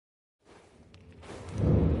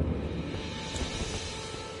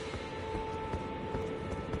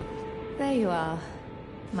There you are,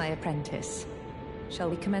 my apprentice. Shall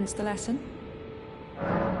we commence the lesson?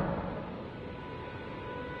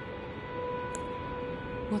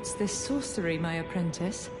 What's this sorcery, my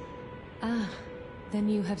apprentice? Ah, then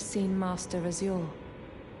you have seen Master Azur.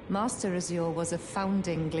 Master Azur was a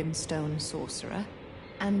founding Glintstone sorcerer,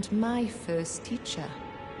 and my first teacher.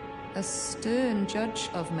 A stern judge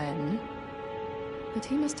of men. But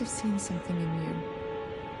he must have seen something in you.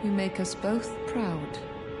 You make us both proud.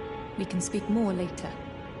 We can speak more later,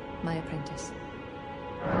 my apprentice.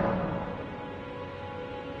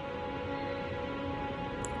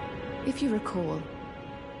 If you recall,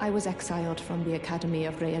 I was exiled from the Academy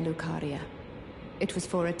of Rea Lucaria. It was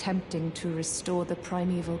for attempting to restore the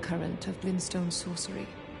primeval current of Glintstone sorcery.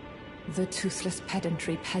 The toothless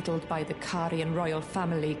pedantry peddled by the Carian royal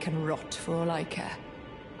family can rot for all I care.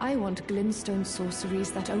 I want Glintstone sorceries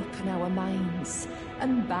that open our minds,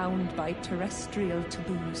 unbound by terrestrial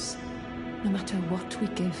taboos, no matter what we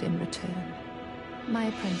give in return. My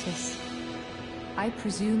apprentice, I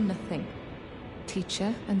presume nothing.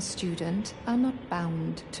 Teacher and student are not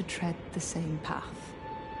bound to tread the same path.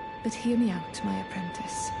 But hear me out, my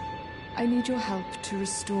apprentice. I need your help to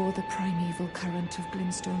restore the primeval current of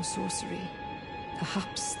Glintstone sorcery.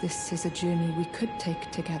 Perhaps this is a journey we could take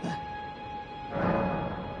together.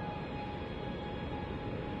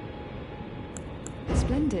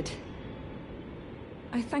 Splendid.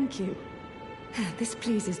 I thank you. This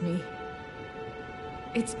pleases me.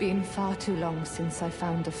 It's been far too long since I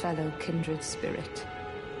found a fellow kindred spirit.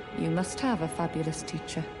 You must have a fabulous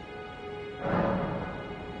teacher.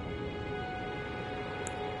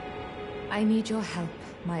 I need your help,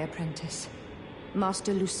 my apprentice.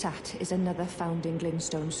 Master Lusat is another founding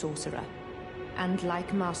Glintstone sorcerer. And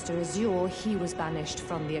like Master Azur, he was banished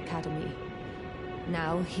from the Academy.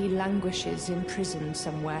 Now he languishes in prison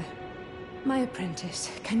somewhere. My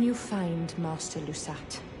apprentice, can you find Master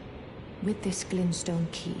Lusat? With this Glintstone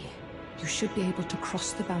key, you should be able to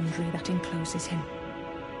cross the boundary that encloses him.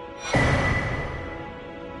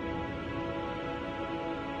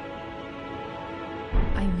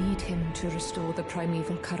 I need him to restore the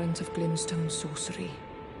primeval current of Glintstone sorcery.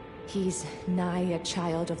 He's nigh a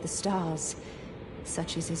child of the stars.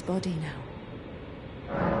 Such is his body now.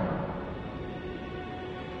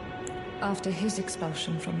 After his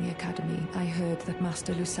expulsion from the Academy, I heard that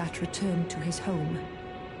Master Lusat returned to his home,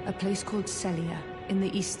 a place called Sellen in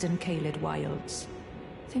the eastern Caelid wilds.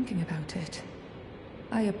 Thinking about it,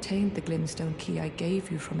 I obtained the Glintstone key I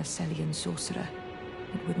gave you from a Sellian sorcerer.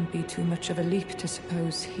 It wouldn't be too much of a leap to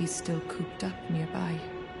suppose he's still cooped up nearby.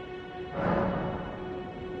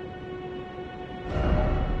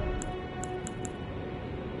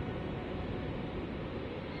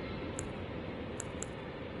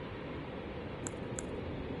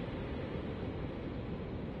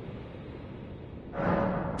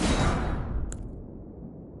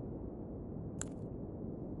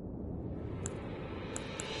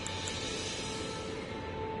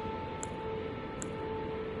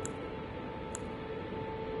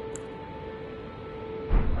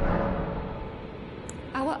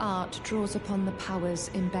 Our art draws upon the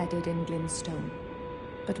powers embedded in Glintstone.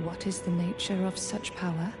 But what is the nature of such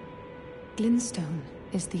power? Glintstone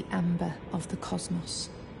is the amber of the cosmos.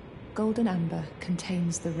 Golden amber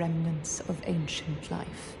contains the remnants of ancient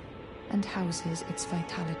life and houses its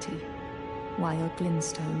vitality, while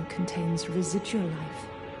Glintstone contains residual life,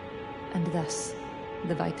 and thus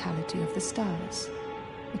the vitality of the stars.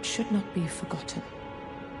 It should not be forgotten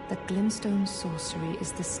that Glintstone sorcery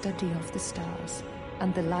is the study of the stars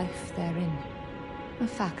and the life therein, a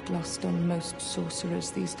fact lost on most sorcerers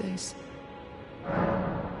these days.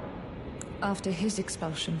 After his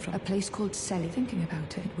expulsion from a place called Sellen, thinking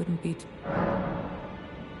about it wouldn't be...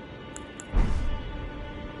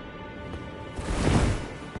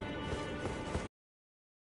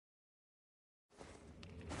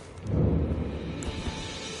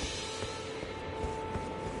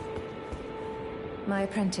 My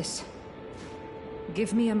apprentice,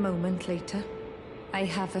 give me a moment later. I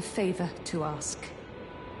have a favor to ask.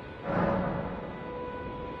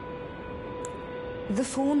 The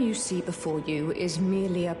form you see before you is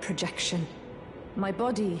merely a projection. My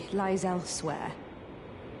body lies elsewhere,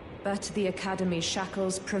 but the Academy's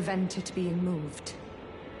shackles prevent it being moved.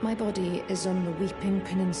 My body is on the Weeping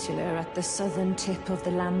Peninsula at the southern tip of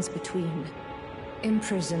the lands between,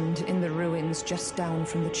 imprisoned in the ruins just down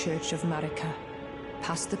from the Church of Marika,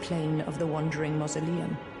 past the plain of the Wandering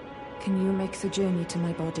Mausoleum. Can you make the journey to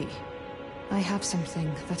my body? I have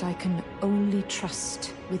something that I can only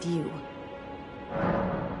trust with you.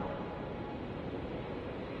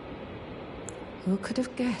 Who could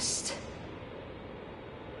have guessed?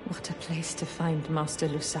 What a place to find Master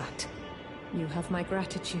Lusat. You have my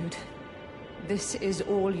gratitude. This is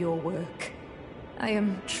all your work. I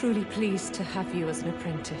am truly pleased to have you as an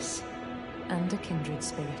apprentice, and a kindred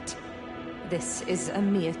spirit. This is a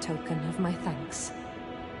mere token of my thanks.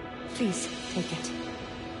 Please, take it.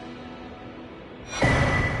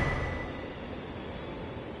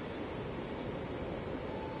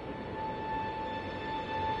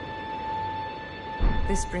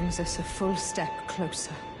 This brings us a full step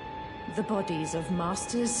closer. The bodies of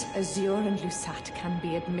Masters Azur and Lusat can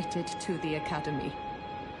be admitted to the Academy.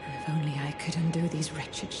 If only I could undo these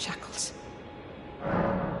wretched shackles.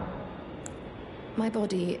 My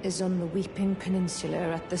body is on the Weeping Peninsula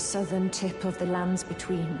at the southern tip of the Lands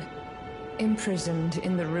Between, imprisoned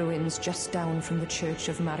in the ruins just down from the Church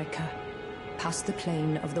of Marika, past the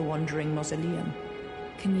plain of the Wandering Mausoleum.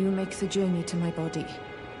 Can you make the journey to my body?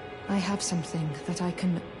 I have something that I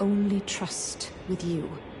can only trust with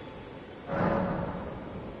you.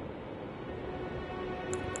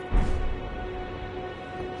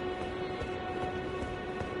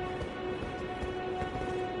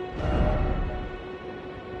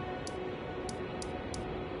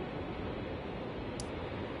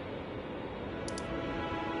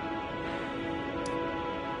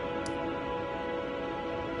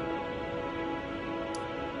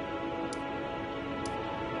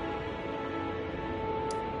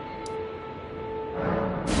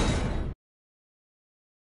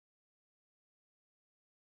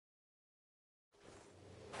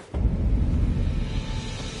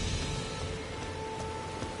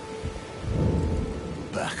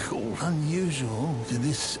 All unusual to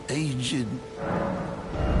this aged...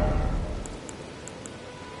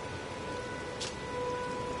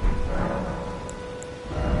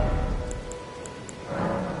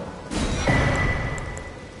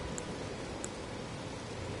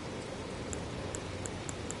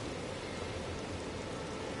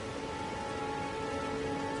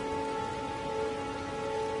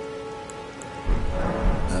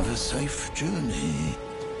 Have a safe journey.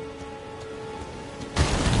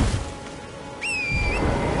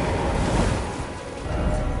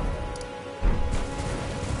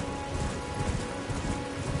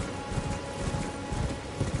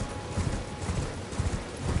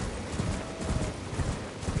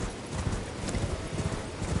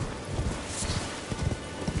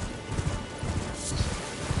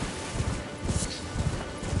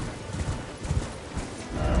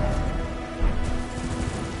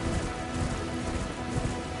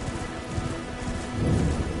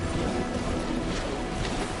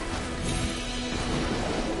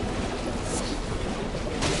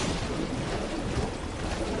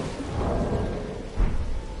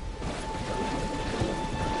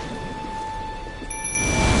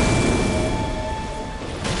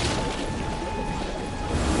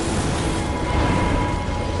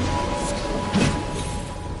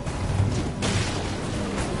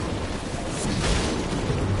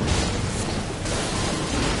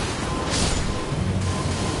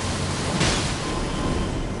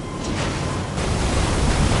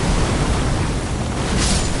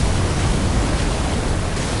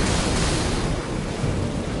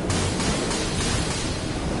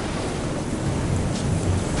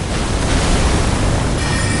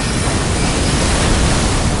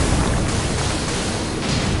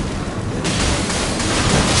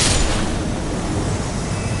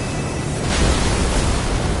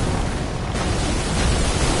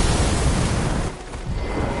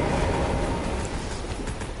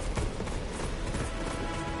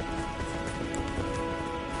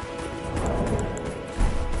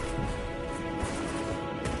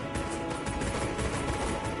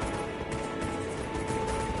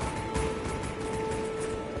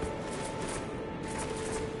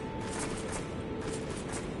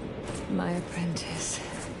 My apprentice.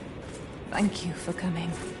 Thank you for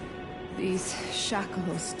coming. These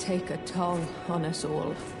shackles take a toll on us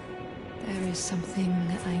all. There is something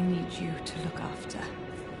I need you to look after.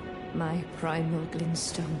 My primal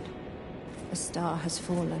glintstone. A star has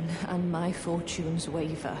fallen, and my fortunes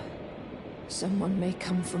waver. Someone may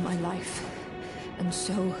come for my life, and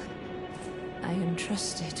so I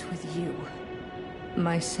entrust it with you.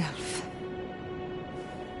 Myself.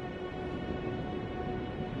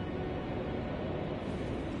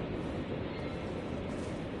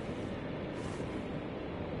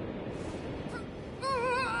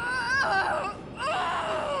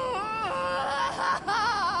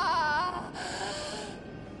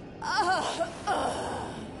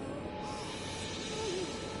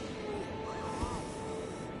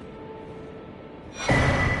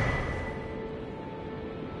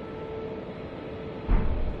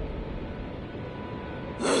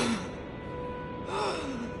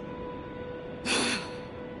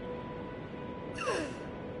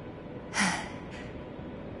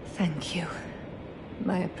 Thank you,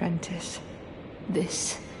 my apprentice.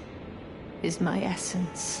 This is my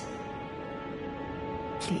essence.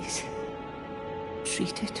 Please,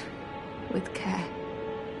 treat it with care.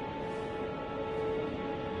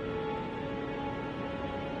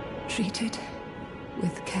 Treat it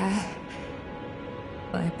with care,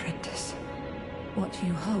 my apprentice. What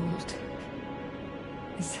you hold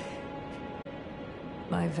is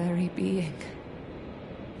my very being.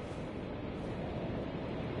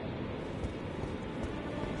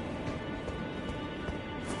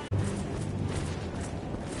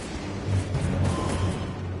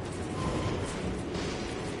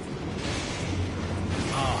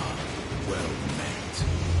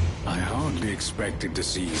 Expected to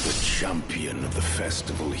see the champion of the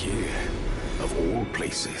festival here, of all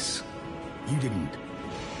places. You didn't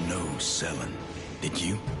know Sellen, did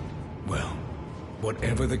you? Well,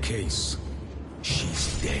 whatever the case,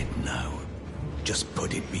 she's dead now. Just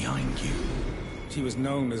put it behind you. She was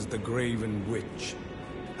known as the Graven Witch.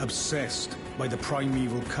 Obsessed by the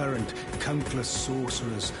primeval current, countless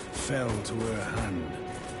sorcerers fell to her hand.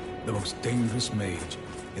 The most dangerous mage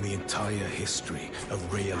in the entire history of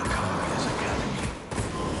Lucaria's academy.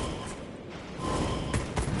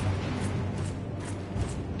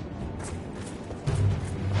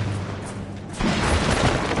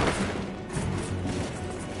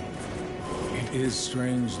 It is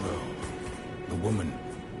strange, though. The woman,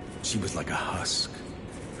 she was like a husk.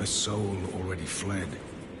 Her soul already fled.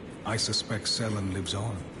 I suspect Sellen lives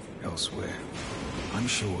on, elsewhere. I'm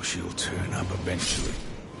sure she'll turn up eventually,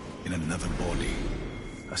 in another body.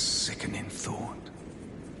 A sickening thought,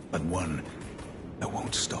 but one that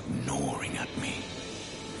won't stop gnawing at me.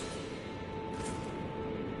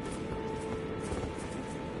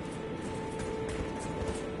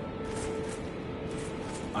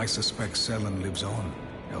 I suspect Sellen lives on,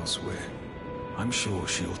 elsewhere. I'm sure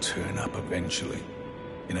she'll turn up eventually,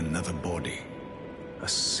 in another body. A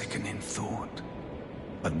sickening thought,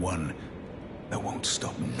 but one that won't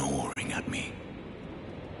stop gnawing at me.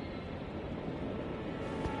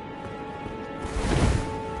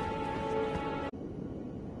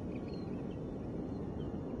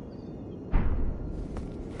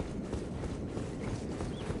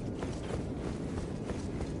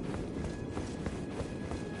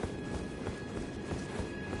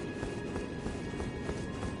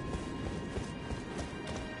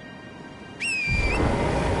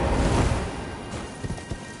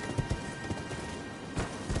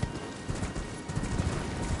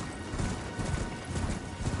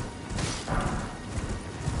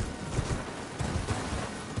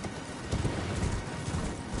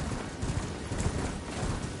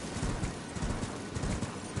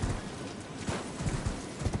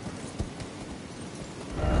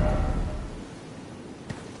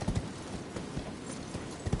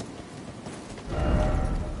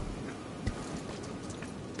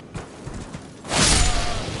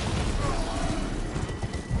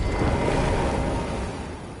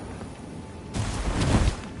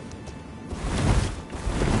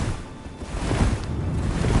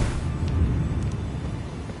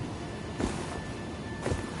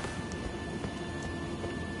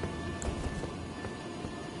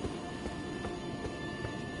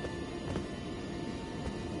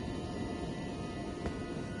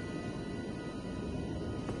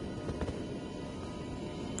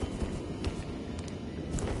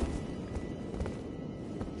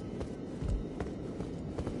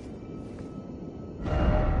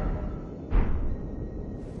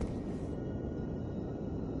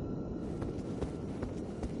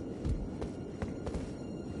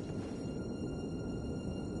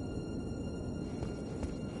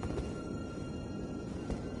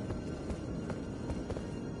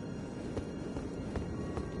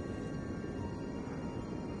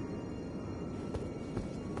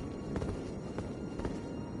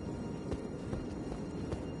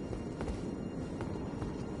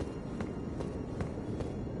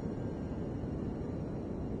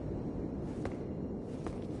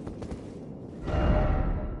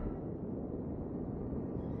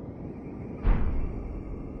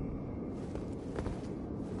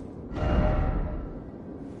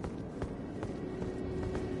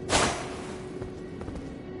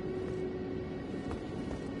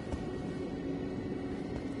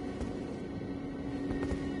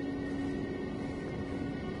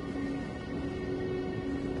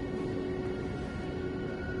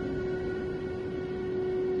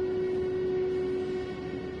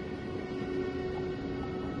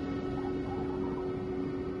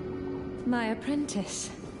 My apprentice.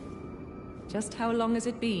 Just how long has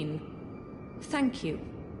it been? Thank you.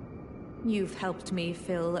 You've helped me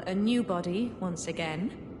fill a new body once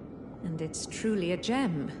again. And it's truly a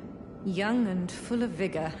gem. Young and full of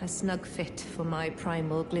vigor, a snug fit for my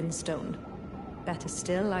primal glintstone. Better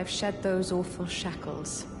still, I've shed those awful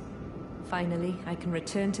shackles. Finally, I can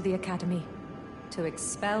return to the Academy to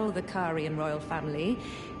expel the Karian royal family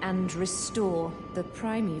and restore the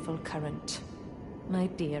primeval current. My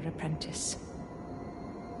dear apprentice.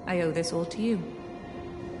 I owe this all to you.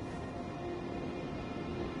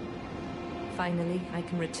 Finally, I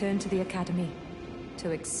can return to the Academy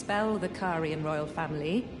to expel the Karian royal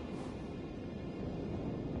family.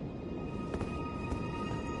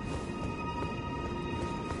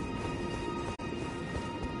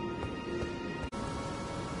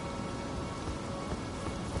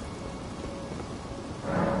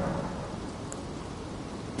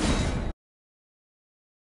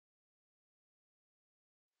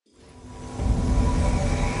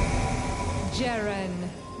 Jeren,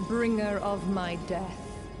 bringer of my death.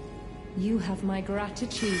 You have my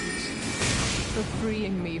gratitude for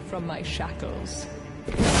freeing me from my shackles.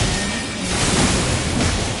 Join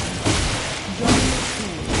the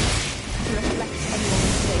team to reflect on your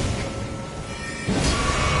mistake.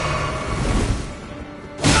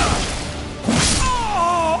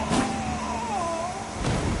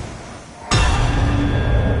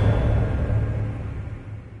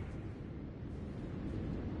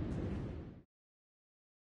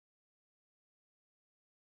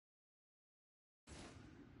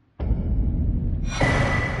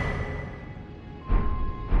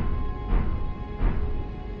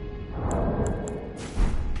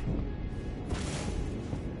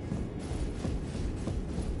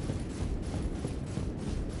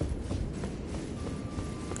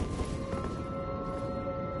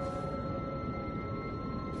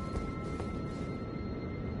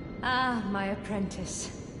 Ah, my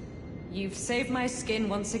apprentice. You've saved my skin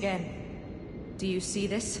once again. Do you see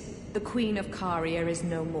this? The Queen of Caria is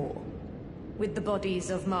no more. With the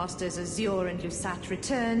bodies of Masters Azur and Lusat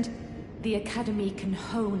returned, the Academy can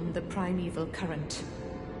hone the primeval current,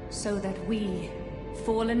 so that we,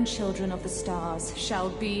 fallen children of the stars, shall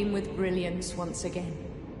beam with brilliance once again.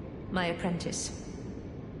 My apprentice,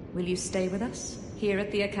 will you stay with us, here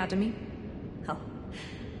at the Academy? Oh,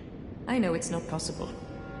 I know it's not possible.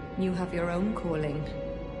 You have your own calling,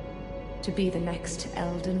 to be the next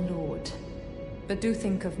Elden Lord. But do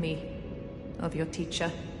think of me, of your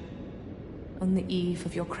teacher. On the eve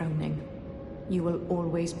of your crowning, you will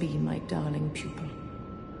always be my darling pupil.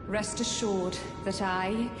 Rest assured that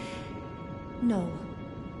no,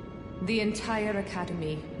 the entire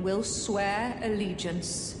Academy will swear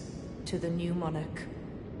allegiance to the new monarch,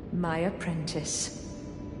 my apprentice.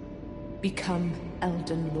 Become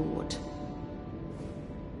Elden Lord.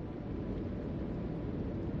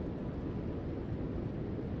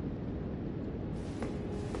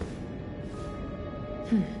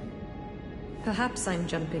 Perhaps I'm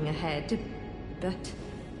jumping ahead, but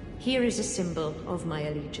here is a symbol of my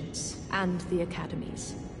allegiance, and the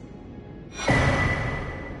Academy's.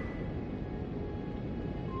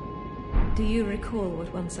 Do you recall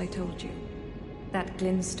what once I told you? That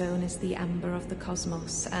glintstone is the amber of the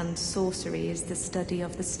cosmos, and sorcery is the study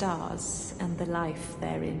of the stars and the life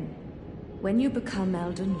therein. When you become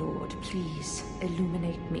Elden Lord, please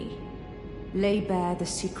illuminate me. Lay bare the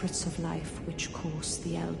secrets of life which course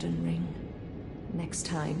the Elden Ring. Next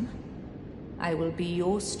time, I will be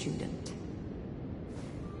your student.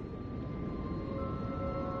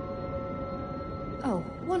 Oh,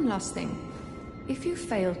 one last thing. If you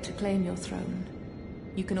fail to claim your throne,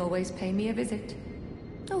 you can always pay me a visit.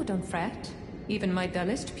 Oh, don't fret. Even my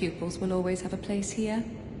dullest pupils will always have a place here.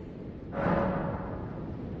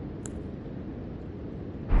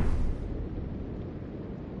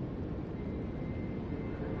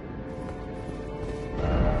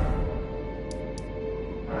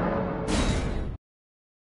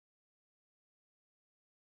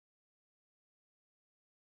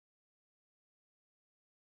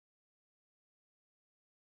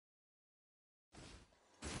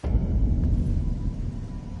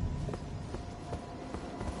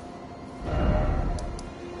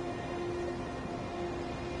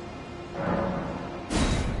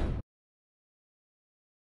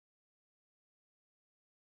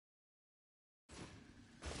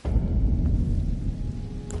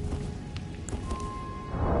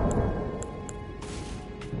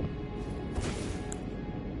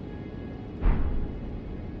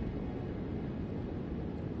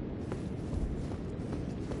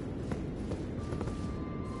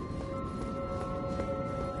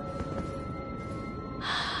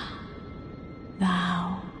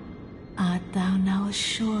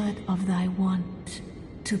 Assured of thy want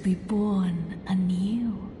to be born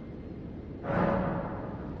anew.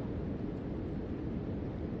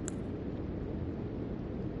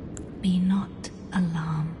 Be not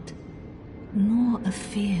alarmed, nor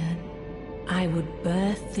afeared. I would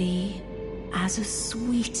birth thee as a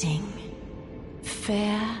sweeting,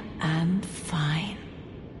 fair and fine.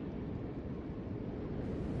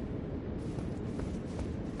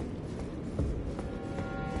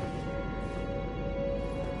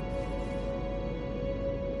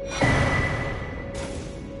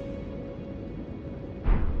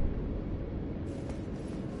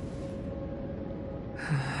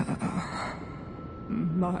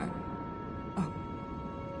 My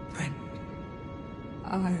friend,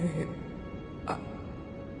 I